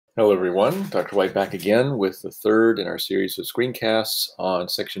Hello everyone, Dr. White back again with the third in our series of screencasts on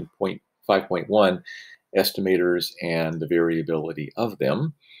section 5.1, estimators and the variability of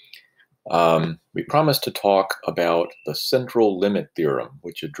them. We promised to talk about the central limit theorem,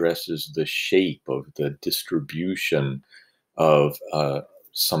 which addresses the shape of the distribution of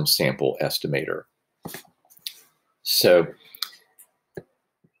some sample estimator. So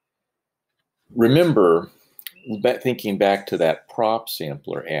remember, thinking back to that prop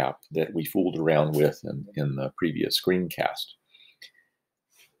sampler app that we fooled around with in the previous screencast.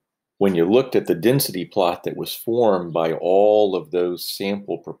 When you looked at the density plot that was formed by all of those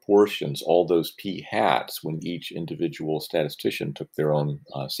sample proportions, all those p hats, when each individual statistician took their own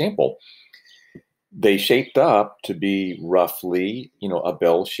sample, they shaped up to be roughly, a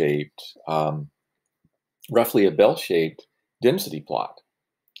bell-shaped, density plot.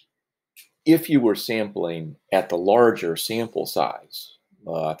 If you were sampling at the larger sample size,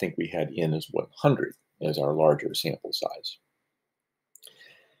 I think we had n as 100 as our larger sample size.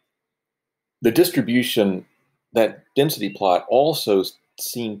 The distribution, that density plot also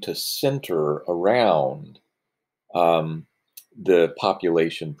seemed to center around the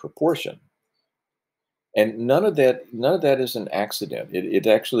population proportion. And none of that is an accident. It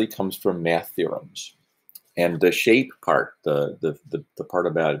actually comes from math theorems. And the shape part, the part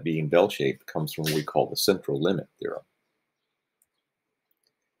about it being bell-shaped, comes from what we call the central limit theorem.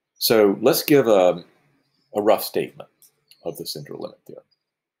 So let's give a rough statement of the central limit theorem.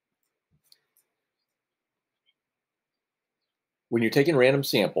 When you're taking a random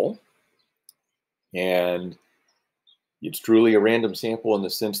sample, and it's truly a random sample in the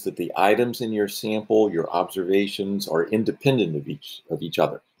sense that the items in your sample, your observations, are independent of each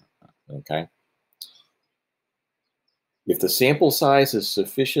other, okay? If the sample size is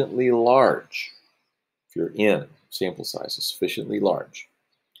sufficiently large, if your n sample size is sufficiently large,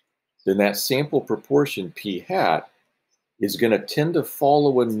 then that sample proportion p hat is going to tend to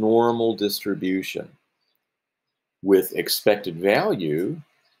follow a normal distribution with expected value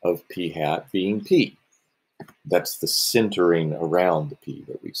of p hat being p. That's the centering around the p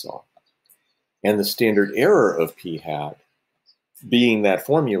that we saw. And the standard error of p hat being that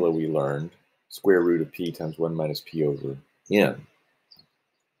formula we learned, square root of p times 1 minus p over n.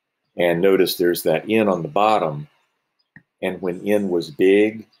 And notice there's that n on the bottom. And when n was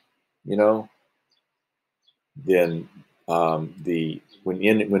big, then when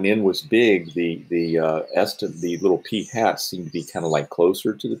n was big, the little p hats seemed to be kind of like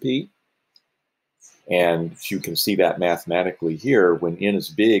closer to the p. And you can see that mathematically here. When n is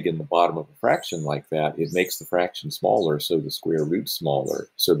big in the bottom of a fraction like that, it makes the fraction smaller, so the square root's smaller,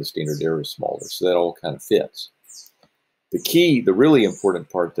 so the standard error is smaller. So that all kind of fits. The really important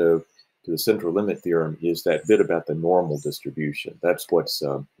part, though, to the central limit theorem is that bit about the normal distribution. That's what's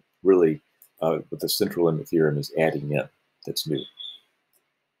really what the central limit theorem is adding in that's new.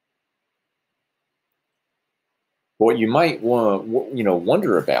 What you might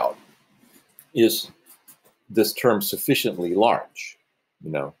wonder about is this term sufficiently large,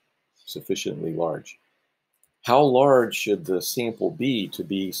 sufficiently large. How large should the sample be to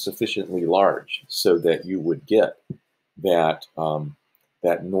be sufficiently large so that you would get that,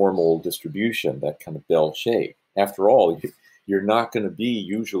 that normal distribution, that kind of bell shape? After all, you're not going to be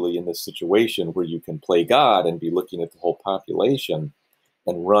usually in this situation where you can play God and be looking at the whole population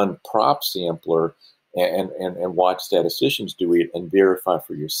and run prop sampler and watch statisticians do it and verify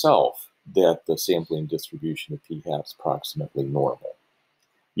for yourself that the sampling distribution of p hat is approximately normal.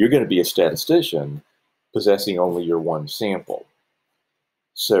 You're going to be a statistician possessing only your one sample.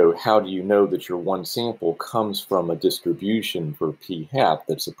 So how do you know that your one sample comes from a distribution for p hat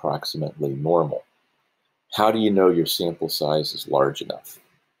that's approximately normal? How do you know your sample size is large enough?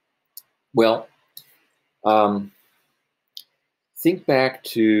 Well, think back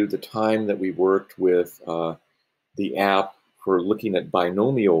to the time that we worked with the app for looking at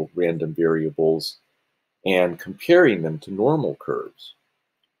binomial random variables and comparing them to normal curves.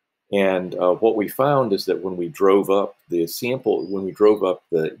 And what we found is that when we drove up the sample, when we drove up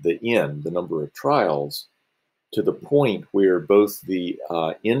the n, the number of trials, to the point where both the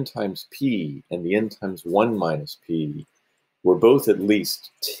n times p and the n times 1 minus p were both at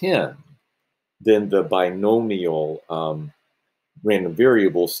least 10, then the binomial random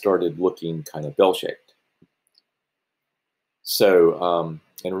variables started looking kind of bell-shaped. So,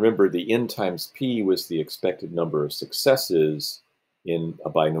 and remember, the n times p was the expected number of successes in a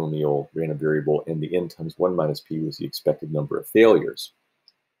binomial random variable, and the n times 1 minus p was the expected number of failures.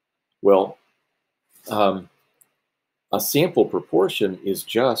 Well, a sample proportion is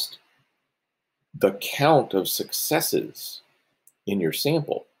just the count of successes in your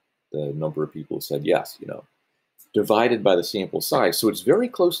sample. the number of people who said yes, divided by the sample size. So it's very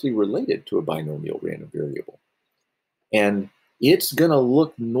closely related to a binomial random variable. And it's going to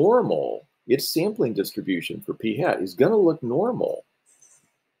look normal. Its sampling distribution for p hat is going to look normal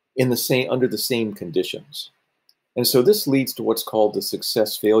under the same conditions. And so this leads to what's called the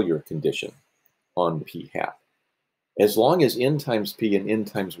success failure condition on the p hat. As long as n times p and n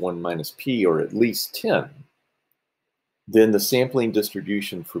times 1 minus p are at least 10, then the sampling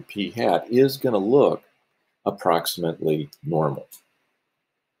distribution for p hat is going to look approximately normal.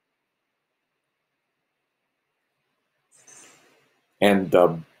 And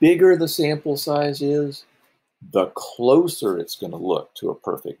the bigger the sample size is, the closer it's going to look to a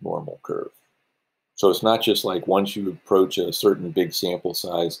perfect normal curve. So it's not just like once you approach a certain big sample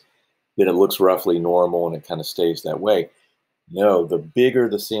size, that it looks roughly normal and it kind of stays that way. No, the bigger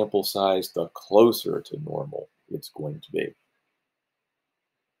the sample size, the closer to normal it's going to be.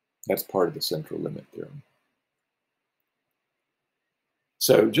 That's part of the central limit theorem.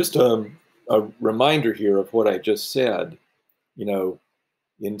 So just a reminder here of what I just said,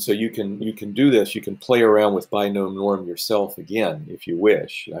 and so you can do this. You can play around with binom norm yourself again if you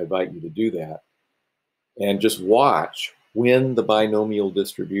wish. I invite you to do that. And just watch when the binomial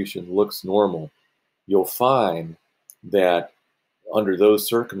distribution looks normal. You'll find that under those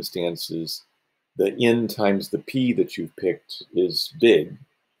circumstances, the n times the p that you've picked is big,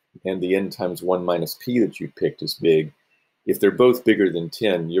 and the n times 1 minus p that you picked is big. If they're both bigger than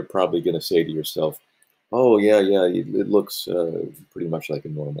 10, you're probably going to say to yourself, oh, yeah, it looks pretty much like a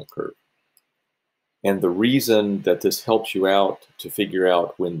normal curve. And the reason that this helps you out to figure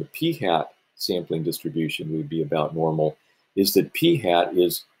out when the p hat sampling distribution would be about normal is that p hat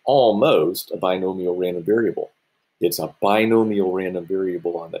is almost a binomial random variable. It's a binomial random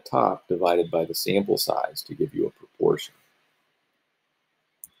variable on the top divided by the sample size to give you a proportion.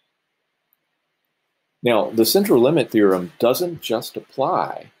 Now, the central limit theorem doesn't just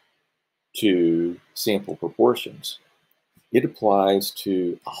apply to sample proportions. It applies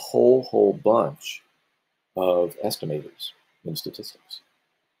to a whole bunch of estimators in statistics.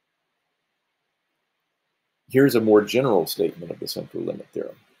 Here's a more general statement of the central limit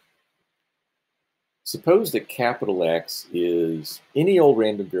theorem. Suppose that capital X is any old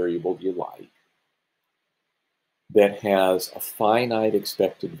random variable you like that has a finite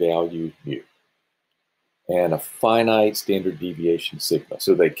expected value mu and a finite standard deviation sigma.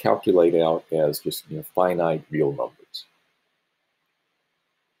 So they calculate out as just finite real numbers.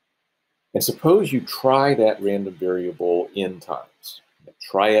 And suppose you try that random variable n times.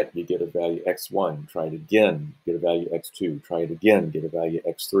 Try it, you get a value x1. Try it again, get a value x2. Try it again, get a value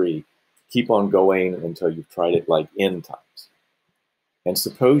x3. Keep on going until you've tried it like n times. And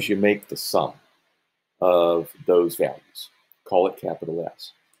suppose you make the sum of those values. Call it capital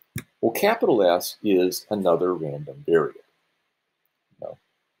S. Well, capital S is another random variable.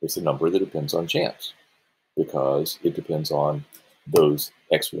 It's a number that depends on chance because it depends on those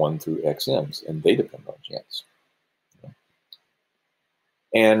x1 through xn's, and they depend on chance.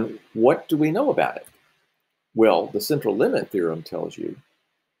 And what do we know about it? Well, the central limit theorem tells you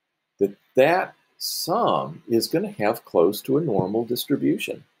that that sum is going to have close to a normal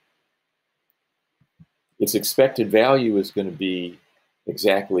distribution. Its expected value is going to be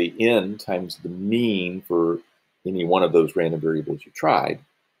exactly n times the mean for any one of those random variables you tried.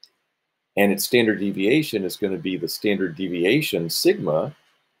 And its standard deviation is going to be the standard deviation sigma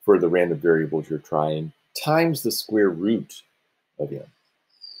for the random variables you're trying times the square root of n.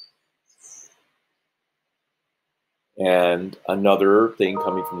 And another thing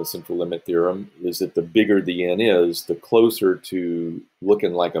coming from the central limit theorem is that the bigger the n is, the closer to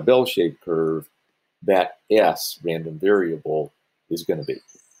looking like a bell-shaped curve that S random variable is going to be.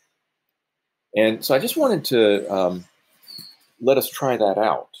 And so I just wanted to let us try that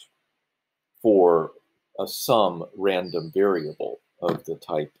out for a sum random variable of the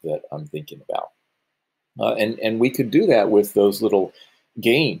type that I'm thinking about. And we could do that with those little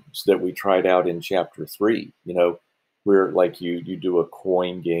games that we tried out in chapter 3, where like you do a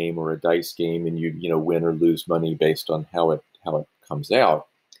coin game or a dice game and you win or lose money based on how it comes out.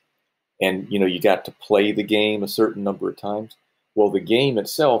 And you got to play the game a certain number of times. Well, the game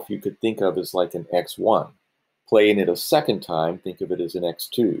itself you could think of as like an x1. Playing it a second time, think of it as an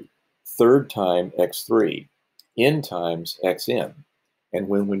x2. Third time, x3. N times xn. And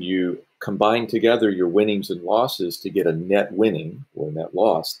when you combine together your winnings and losses to get a net winning or a net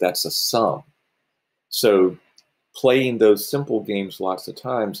loss, that's a sum. So playing those simple games lots of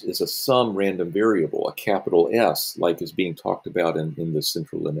times is a sum random variable, a capital S, like is being talked about in the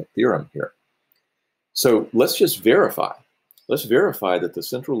central limit theorem here. So let's just verify. let's verify that the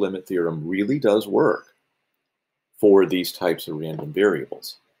central limit theorem really does work for these types of random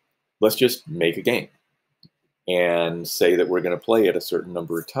variables. Let's just make a game and say that we're going to play it a certain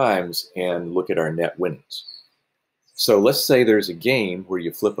number of times and look at our net winnings. So let's say there's a game where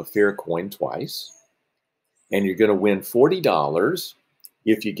you flip a fair coin twice, and you're going to win $40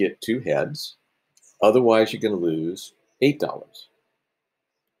 if you get 2 heads. Otherwise, you're going to lose $8.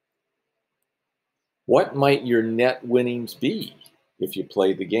 What might your net winnings be if you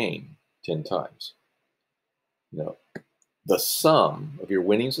play the game 10 times? The sum of your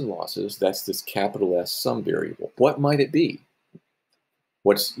winnings and losses, that's this capital S sum variable. What might it be?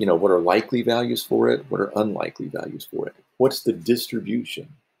 What are likely values for it? What are unlikely values for it? What's the distribution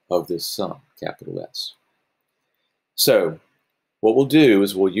of this sum, capital S? So what we'll do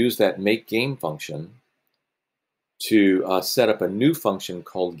is we'll use that make game function to set up a new function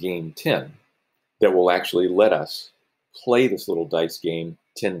called game10 that will actually let us play this little dice game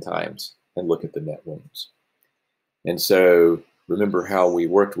 10 times and look at the net winnings. And so remember how we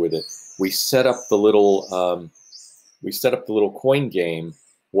worked with it. We set up the little coin game.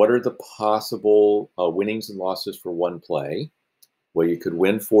 What are the possible winnings and losses for one play? Well, you could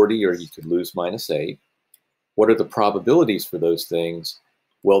win 40 or you could lose -8. What are the probabilities for those things?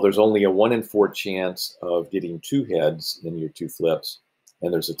 Well, there's only a 1 in 4 chance of getting 2 heads in your 2 flips,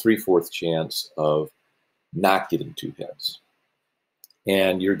 and there's a 3/4 chance of not getting 2 heads.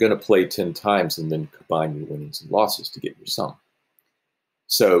 And you're going to play 10 times and then combine your winnings and losses to get your sum.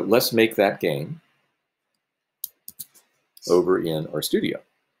 So let's make that game over in our studio.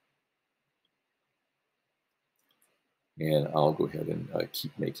 And I'll go ahead and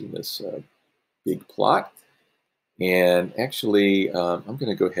keep making this big plot. And actually, I'm going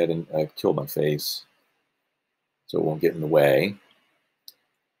to go ahead and kill my face so it won't get in the way.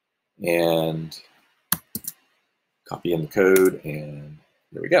 And copy in the code, and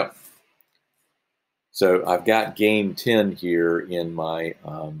there we go. So I've got game 10 here in my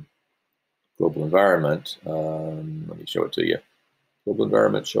global environment. Let me show it to you. Global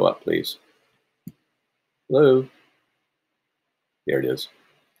environment, show up, please. Hello. There it is.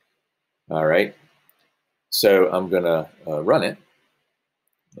 All right. So I'm going to run it.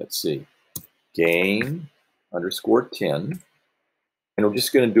 Let's see. Game_10. And we're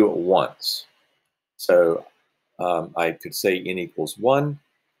just going to do it once. So I could say n equals 1,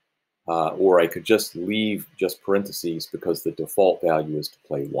 or I could just leave just parentheses because the default value is to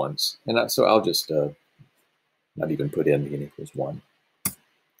play once. And so I'll just not even put in the n equals 1.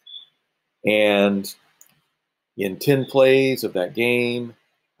 And in 10 plays of that game,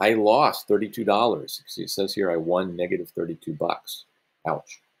 I lost $32. See, it says here I won -$32.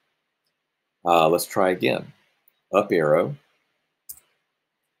 Ouch. Let's try again. Up arrow.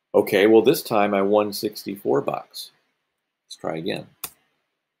 Okay, well, this time I won $64. Let's try again.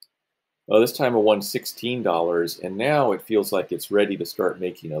 Well, this time I won $16, and now it feels like it's ready to start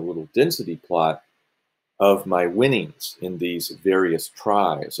making a little density plot of my winnings in these various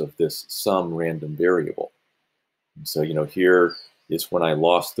tries of this sum random variable. And so, here is when I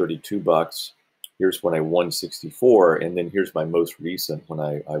lost $32. Here's when I won 64, and then here's my most recent when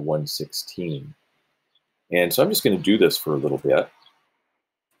I won 16. And so I'm just going to do this for a little bit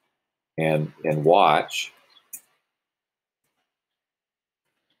and watch.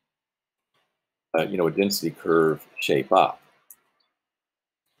 A density curve shape up.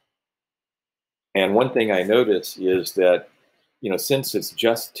 And one thing I notice is that, since it's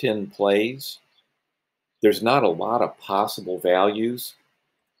just 10 plays, there's not a lot of possible values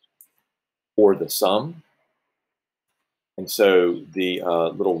for the sum. And so the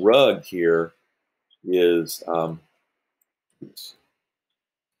little rug here is, I'm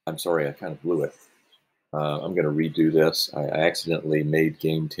sorry, I kind of blew it. I'm going to redo this. I accidentally made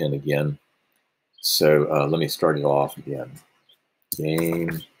game 10 again. So let me start it off again.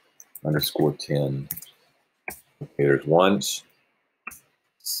 Game_10. Okay, there's once,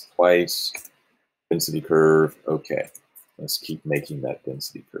 twice, density curve. Okay, let's keep making that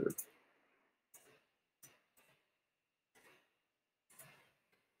density curve.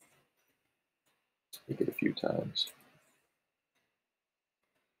 Make it a few times.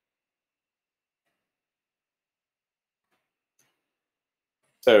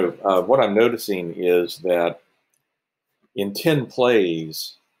 So what I'm noticing is that in 10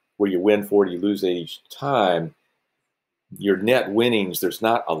 plays, where you win 40, you lose 8 each time, your net winnings, there's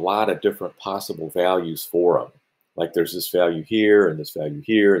not a lot of different possible values for them. Like there's this value here, and this value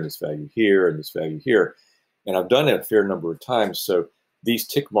here, and this value here, and this value here. And I've done it a fair number of times, so these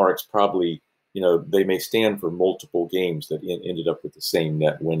tick marks probably, they may stand for multiple games that ended up with the same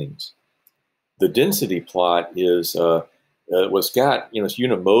net winnings. The density plot is was got, it's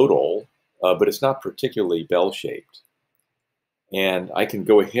unimodal, but it's not particularly bell-shaped. And I can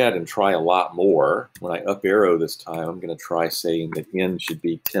go ahead and try a lot more. When I up arrow this time, I'm going to try saying that n should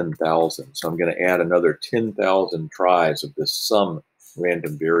be 10,000. So I'm going to add another 10,000 tries of this sum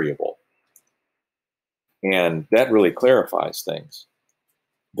random variable. And that really clarifies things.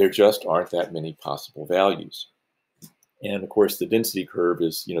 There just aren't that many possible values. And of course, the density curve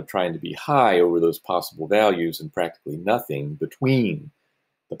is, trying to be high over those possible values and practically nothing between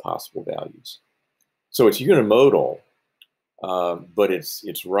the possible values. So it's unimodal, but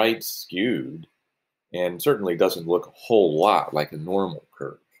it's right skewed and certainly doesn't look a whole lot like a normal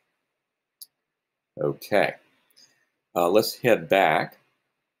curve. Okay, let's head back.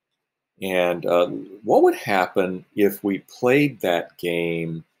 And what would happen if we played that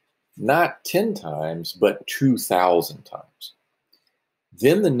game not 10 times, but 2,000 times?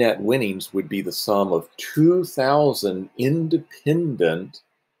 Then the net winnings would be the sum of 2,000 independent,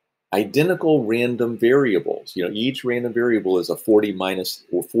 identical random variables. Each random variable is a 40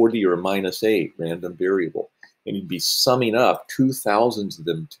 or minus 8 random variable. And you'd be summing up 2,000 of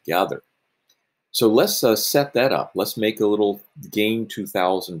them together. So let's set that up. Let's make a little game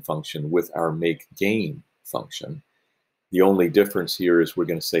 2000 function with our make game function. The only difference here is we're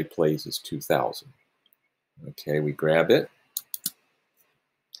going to say plays is 2000. Okay, we grab it.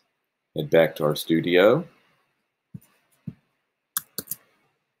 Head back to our studio.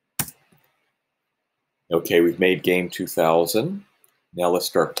 Okay, we've made game 2000. Now let's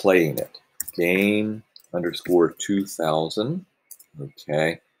start playing it. Game underscore 2000.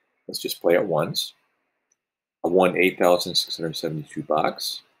 Okay, let's just play it once. I won 8,672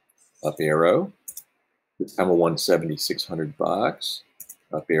 bucks. Up arrow. This time I won 7,600 bucks.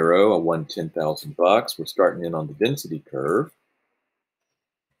 Up arrow, I won 10,000 bucks. We're starting in on the density curve.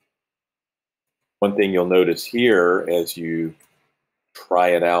 One thing you'll notice here as you try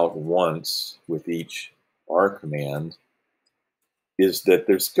it out once with each R command is that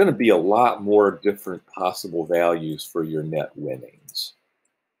there's going to be a lot more different possible values for your net winnings.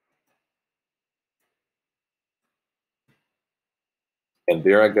 And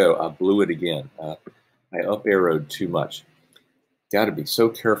there I go. I blew it again. I up arrowed too much. Got to be so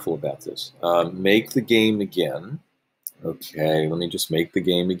careful about this. Make the game again. Okay, let me just make the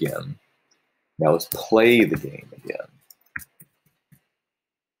game again. Now let's play the game again.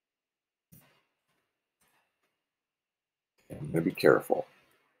 I'm going to be careful.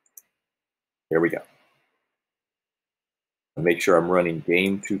 Here we go. I'll make sure I'm running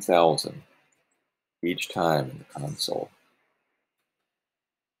game 2000 each time in the console.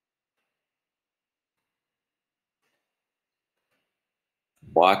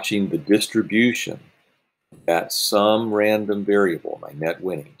 Watching the distribution of that some random variable, my net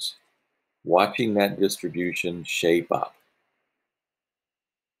winnings. Watching that distribution shape up.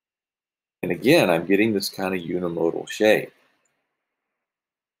 And again, I'm getting this kind of unimodal shape.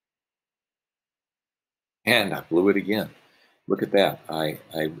 And I blew it again. Look at that. I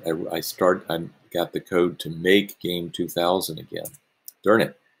got the code to make game 2000 again. Darn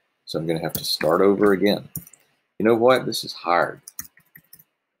it. So I'm going to have to start over again. You know what? This is hard.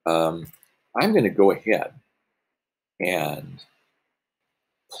 I'm going to go ahead and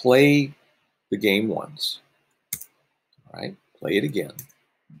play the game once. All right, play it again.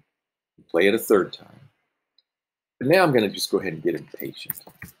 Play it a third time. But now I'm going to just go ahead and get impatient.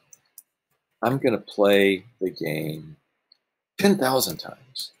 I'm going to play the game 10,000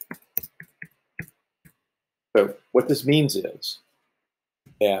 times. So what this means is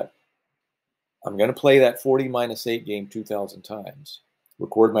that I'm going to play that 40 minus 8 game 2,000 times,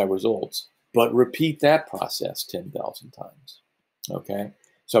 record my results, but repeat that process 10,000 times. Okay?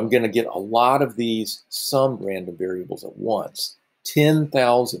 So I'm going to get a lot of these some random variables at once,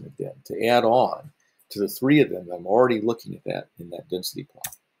 10,000 of them to add on to the 3 of them. I'm already looking at that in that density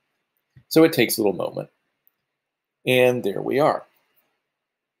plot. So it takes a little moment. And there we are.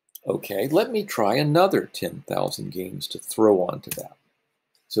 Okay, let me try another 10,000 games to throw onto that.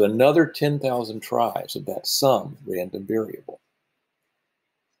 So another 10,000 tries of that some random variable.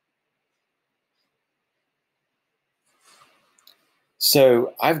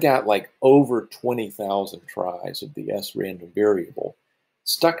 So I've got like over 20,000 tries of the S random variable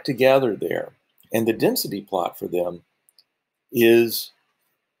stuck together there. And the density plot for them is,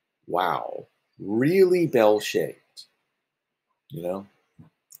 wow, really bell-shaped,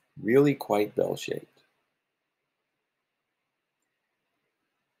 really quite bell-shaped.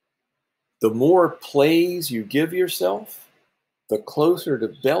 The more plays you give yourself, the closer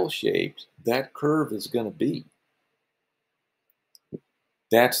to bell-shaped that curve is going to be.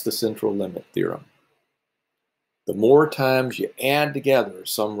 That's the central limit theorem. The more times you add together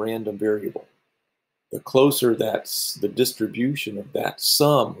some random variable, the closer that's the distribution of that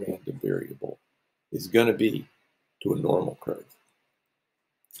some random variable is going to be to a normal curve.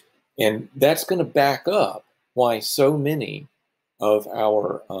 And that's going to back up why so many of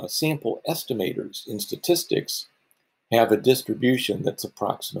our sample estimators in statistics have a distribution that's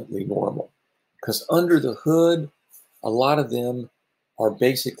approximately normal. Because under the hood, a lot of them are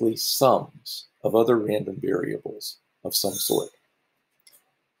basically sums of other random variables of some sort.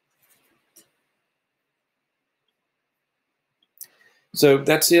 So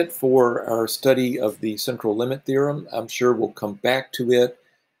that's it for our study of the central limit theorem. I'm sure we'll come back to it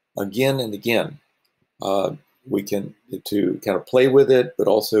again and again. We can to kind of play with it, but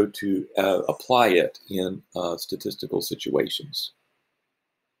also to apply it in statistical situations.